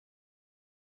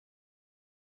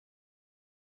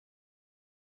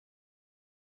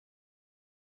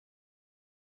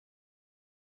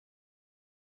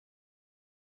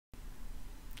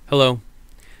Hello,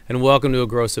 and welcome to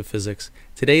Aggressive Physics.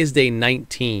 Today is day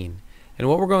 19, and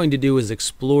what we're going to do is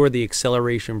explore the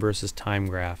acceleration versus time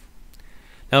graph.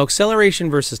 Now,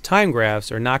 acceleration versus time graphs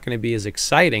are not going to be as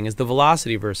exciting as the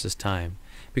velocity versus time,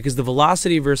 because the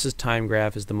velocity versus time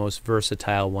graph is the most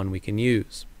versatile one we can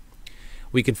use.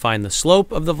 We can find the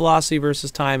slope of the velocity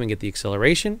versus time and get the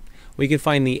acceleration. We can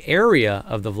find the area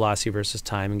of the velocity versus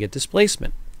time and get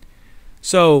displacement.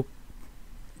 So,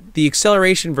 the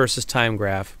acceleration versus time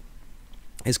graph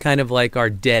is kind of like our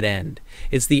dead end.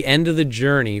 It's the end of the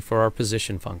journey for our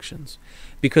position functions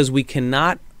because we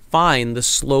cannot find the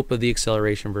slope of the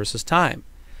acceleration versus time.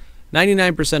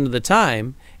 99% of the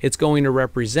time, it's going to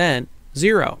represent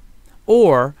 0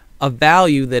 or a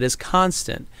value that is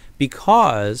constant,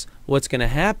 because what's going to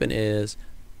happen is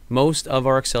most of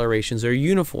our accelerations are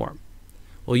uniform.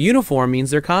 Well, uniform means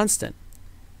they're constant.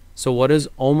 So what is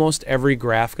almost every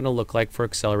graph going to look like for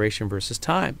acceleration versus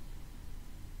time?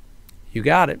 You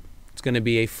got it. It's going to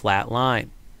be a flat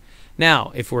line.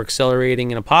 Now, if we're accelerating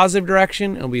in a positive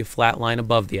direction, it'll be a flat line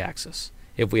above the axis.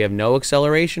 If we have no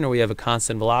acceleration or we have a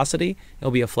constant velocity,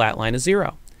 it'll be a flat line of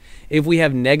 0. If we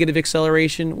have negative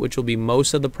acceleration, which will be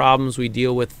most of the problems we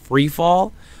deal with, free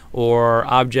fall, or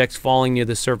objects falling near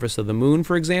the surface of the moon,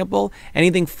 for example,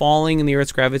 anything falling in the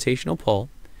Earth's gravitational pull,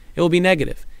 it will be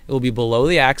negative. It will be below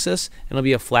the axis, and it'll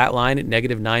be a flat line at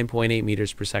negative 9.8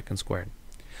 meters per second squared.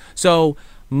 So,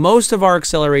 most of our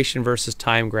acceleration versus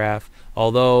time graph,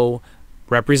 although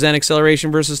represent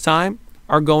acceleration versus time,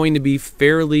 are going to be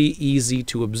fairly easy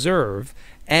to observe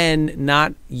and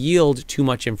not yield too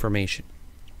much information.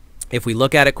 If we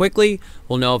look at it quickly,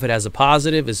 we'll know if it has a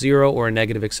positive, a 0, or a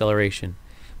negative acceleration.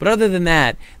 But other than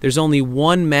that, there's only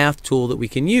one math tool that we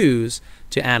can use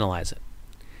to analyze it.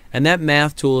 And that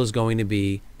math tool is going to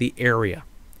be the area.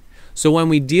 So when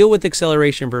we deal with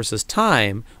acceleration versus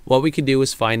time, what we can do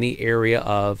is find the area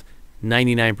of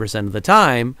 99% of the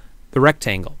time, the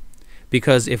rectangle.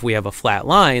 Because if we have a flat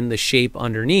line, the shape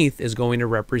underneath is going to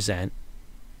represent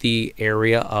the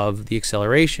area of the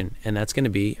acceleration, and that's going to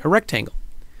be a rectangle.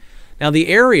 Now the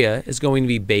area is going to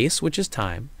be base, which is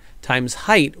time, times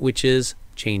height, which is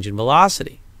change in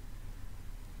velocity.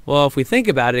 Well, if we think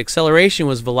about it, acceleration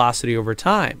was velocity over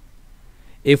time.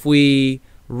 If we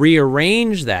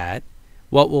rearrange that,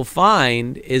 what we'll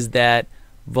find is that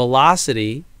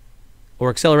velocity, or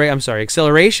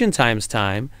acceleration times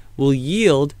time will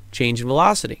yield change in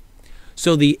velocity.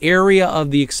 So the area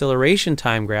of the acceleration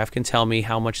time graph can tell me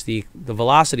how much the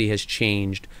velocity has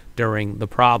changed during the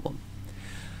problem.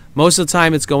 Most of the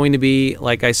time it's going to be,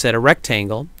 like I said, a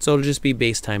rectangle, so it'll just be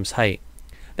base times height.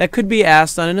 That could be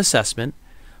asked on an assessment,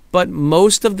 but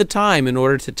most of the time, in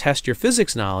order to test your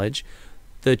physics knowledge,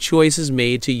 the choice is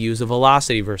made to use a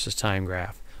velocity versus time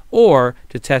graph, or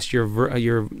to test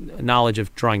your knowledge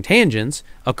of drawing tangents,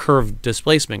 a curved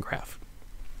displacement graph.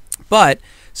 But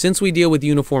since we deal with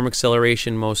uniform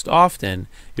acceleration most often,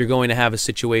 you're going to have a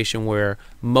situation where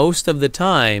most of the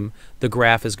time the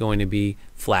graph is going to be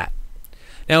flat.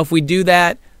 Now, if we do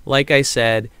that, like I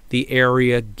said, the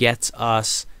area gets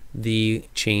us the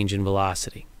change in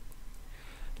velocity.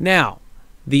 Now,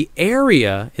 the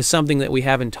area is something that we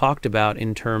haven't talked about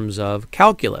in terms of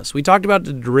calculus. We talked about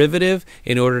the derivative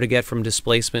in order to get from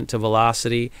displacement to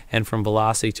velocity and from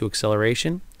velocity to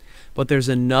acceleration. But there's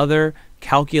another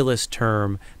calculus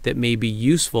term that may be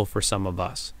useful for some of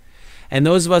us. And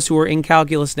those of us who are in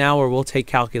calculus now or will take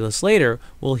calculus later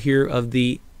will hear of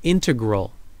the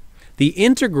integral. The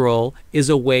integral is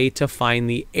a way to find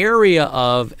the area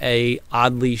of an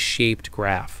oddly shaped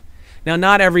graph. Now,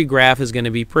 not every graph is going to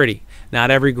be pretty.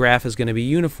 Not every graph is going to be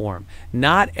uniform.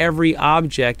 Not every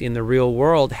object in the real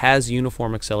world has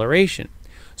uniform acceleration.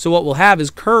 So what we'll have is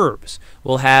curves.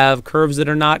 We'll have curves that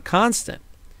are not constant.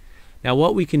 Now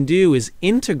what we can do is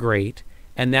integrate,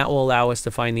 and that will allow us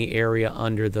to find the area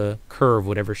under the curve,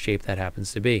 whatever shape that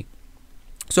happens to be.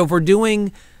 So if we're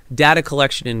doing data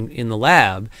collection in the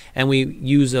lab, and we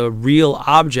use a real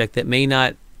object that may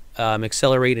not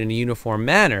accelerate in a uniform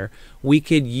manner, we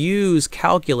could use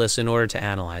calculus in order to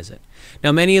analyze it.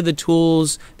 Now, many of the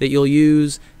tools that you'll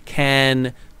use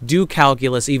can do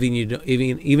calculus even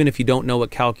if you don't know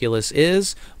what calculus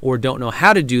is or don't know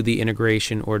how to do the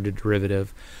integration or the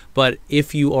derivative. But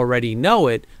if you already know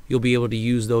it, you'll be able to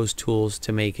use those tools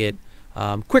to make it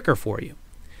quicker for you.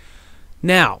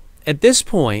 Now, at this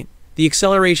point, the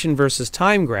acceleration versus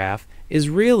time graph is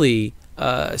really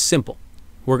simple.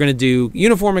 We're going to do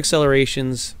uniform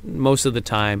accelerations most of the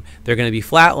time. They're going to be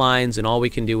flat lines, and all we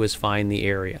can do is find the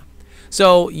area.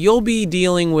 So you'll be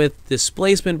dealing with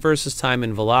displacement versus time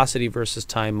and velocity versus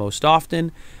time most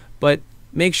often, but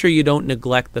make sure you don't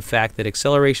neglect the fact that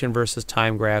acceleration versus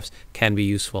time graphs can be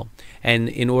useful. And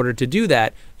in order to do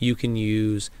that, you can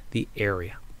use the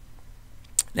area.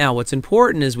 Now, what's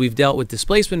important is we've dealt with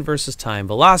displacement versus time,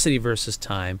 velocity versus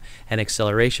time, and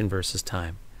acceleration versus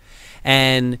time.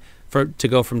 And to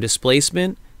go from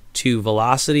displacement to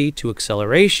velocity to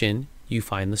acceleration, you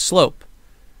find the slope.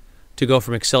 To go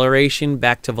from acceleration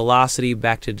back to velocity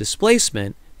back to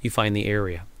displacement, you find the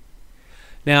area.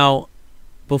 Now,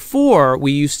 before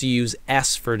we used to use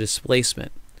S for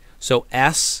displacement. So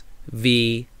S,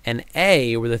 V, and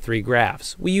A were the three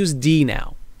graphs. We use D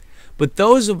now. But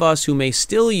those of us who may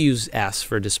still use S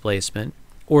for displacement,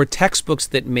 or textbooks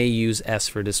that may use S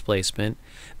for displacement,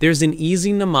 there's an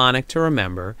easy mnemonic to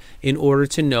remember in order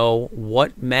to know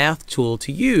what math tool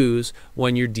to use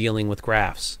when you're dealing with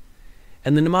graphs.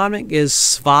 And the mnemonic is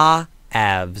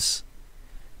SVA-AVS.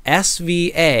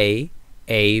 SVA-AVS.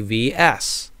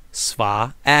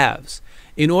 SVA-AVS.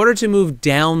 In order to move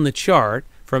down the chart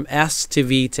from S to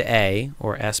V to A,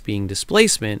 or S being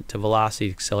displacement, to velocity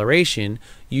to acceleration,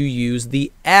 you use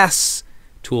the S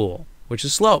tool, which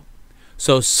is slope.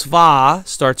 So SVA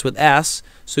starts with S,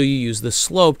 so you use the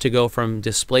slope to go from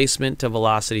displacement to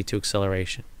velocity to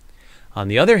acceleration. On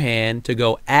the other hand, to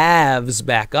go AVS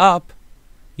back up,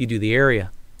 you do the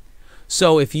area.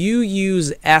 So if you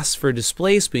use S for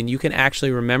displacement, you can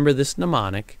actually remember this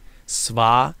mnemonic,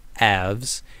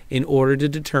 SVA-AVS, in order to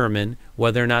determine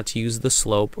whether or not to use the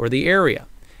slope or the area.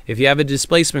 If you have a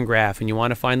displacement graph and you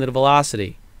want to find the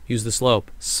velocity, use the slope,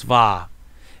 SVA.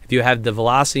 If you have the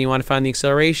velocity and you want to find the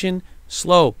acceleration,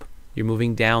 slope, you're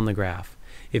moving down the graph.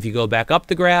 If you go back up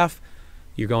the graph,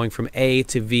 you're going from A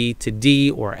to V to D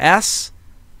or S,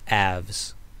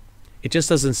 AVS. It just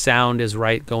doesn't sound as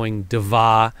right going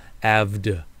DVA,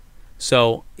 AVD.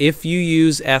 So if you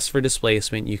use S for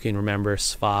displacement, you can remember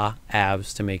SVA,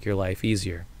 AVS to make your life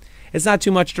easier. It's not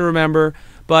too much to remember,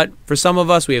 but for some of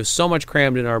us, we have so much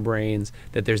crammed in our brains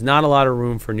that there's not a lot of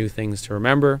room for new things to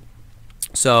remember.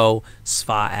 So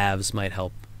SVA, AVS might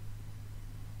help.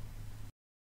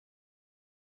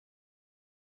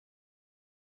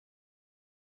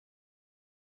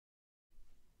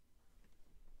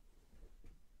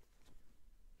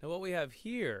 Now what we have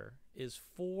here is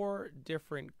 4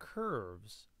 different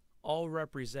curves, all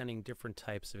representing different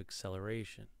types of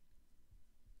acceleration.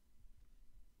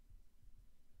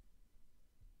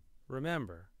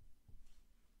 Remember,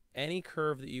 any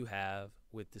curve that you have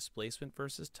with displacement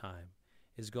versus time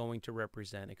is going to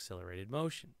represent accelerated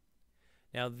motion.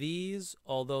 Now these,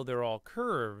 although they're all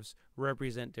curves,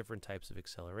 represent different types of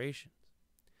accelerations.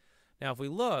 Now if we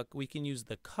look, we can use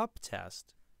the cup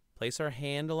test, place our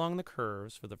hand along the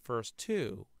curves for the first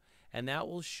 2, and that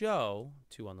will show,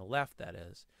 2 on the left that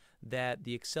is, that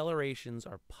the accelerations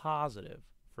are positive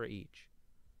for each.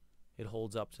 It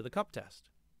holds up to the cup test.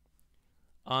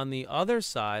 On the other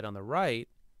side, on the right,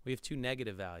 we have 2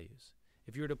 negative values.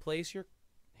 If you were to place your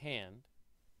hand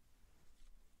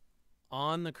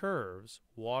on the curves,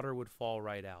 water would fall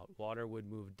right out. Water would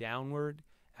move downward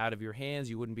out of your hands.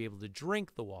 You wouldn't be able to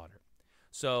drink the water.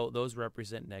 So those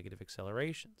represent negative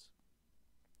accelerations.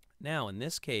 Now, in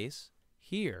this case,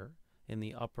 here in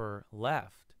the upper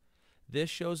left, this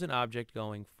shows an object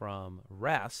going from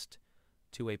rest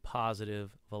to a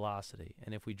positive velocity.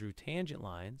 And if we drew tangent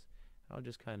lines, I'll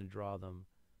just kind of draw them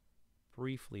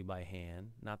briefly by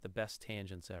hand, not the best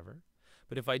tangents ever.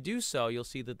 But if I do so, you'll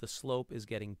see that the slope is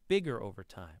getting bigger over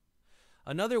time.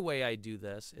 Another way I do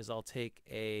this is I'll take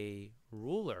a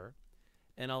ruler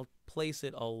and I'll place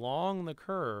it along the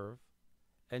curve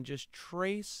and just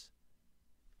trace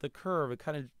the curve. It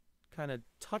kind of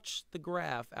touch the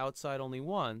graph outside only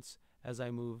once as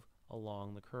I move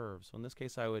along the curve. So in this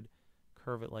case, I would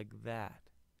curve it like that.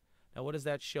 Now what is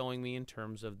that showing me in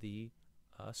terms of the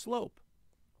slope?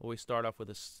 Well, we start off with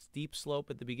a steep slope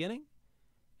at the beginning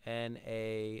and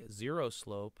a 0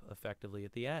 slope effectively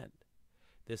at the end.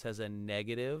 This has a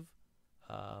negative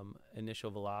initial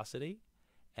velocity,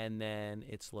 and then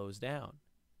it slows down.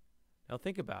 Now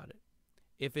think about it.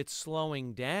 If it's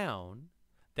slowing down,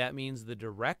 that means the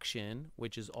direction,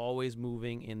 which is always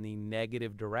moving in the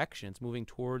negative direction, it's moving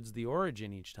towards the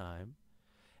origin each time,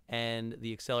 and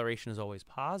the acceleration is always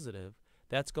positive,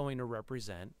 that's going to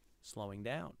represent slowing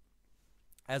down.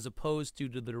 As opposed to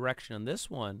the direction on this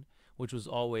one, which was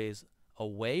always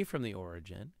away from the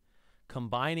origin,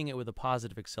 combining it with a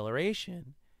positive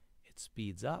acceleration, it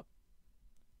speeds up.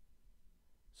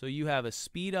 So you have a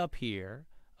speed up here,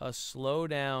 a slow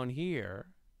down here,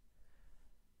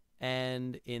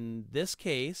 and in this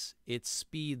case, it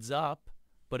speeds up,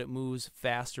 but it moves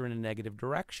faster in a negative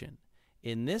direction.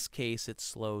 In this case, it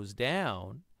slows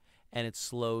down, and it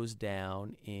slows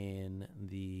down in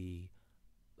the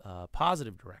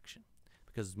positive direction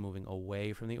because it's moving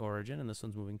away from the origin, and this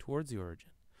one's moving towards the origin.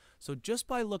 So just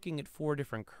by looking at 4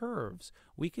 different curves,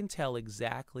 we can tell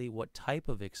exactly what type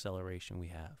of acceleration we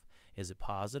have. Is it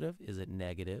positive? Is it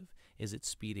negative? Is it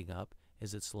speeding up?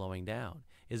 Is it slowing down?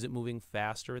 Is it moving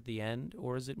faster at the end,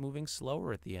 or is it moving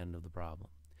slower at the end of the problem?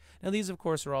 Now these, of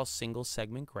course, are all single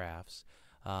segment graphs.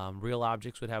 Real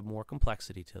objects would have more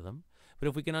complexity to them. But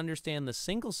if we can understand the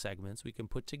single segments, we can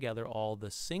put together all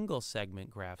the single segment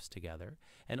graphs together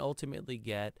and ultimately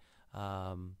get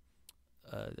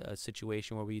a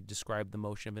situation where we describe the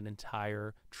motion of an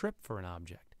entire trip for an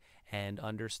object and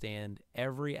understand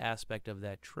every aspect of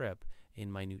that trip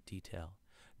in minute detail.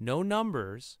 No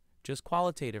numbers, just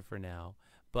qualitative for now,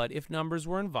 but if numbers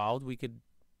were involved, we could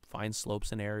find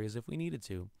slopes and areas if we needed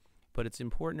to. But it's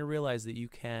important to realize that you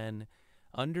can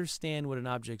understand what an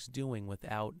object's doing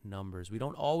without numbers. We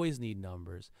don't always need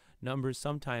numbers. Numbers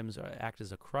sometimes act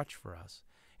as a crutch for us.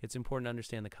 It's important to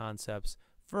understand the concepts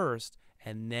first,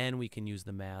 and then we can use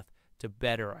the math to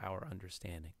better our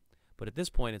understanding. But at this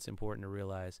point, it's important to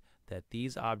realize that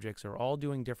these objects are all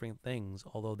doing different things,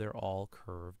 although they're all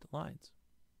curved lines.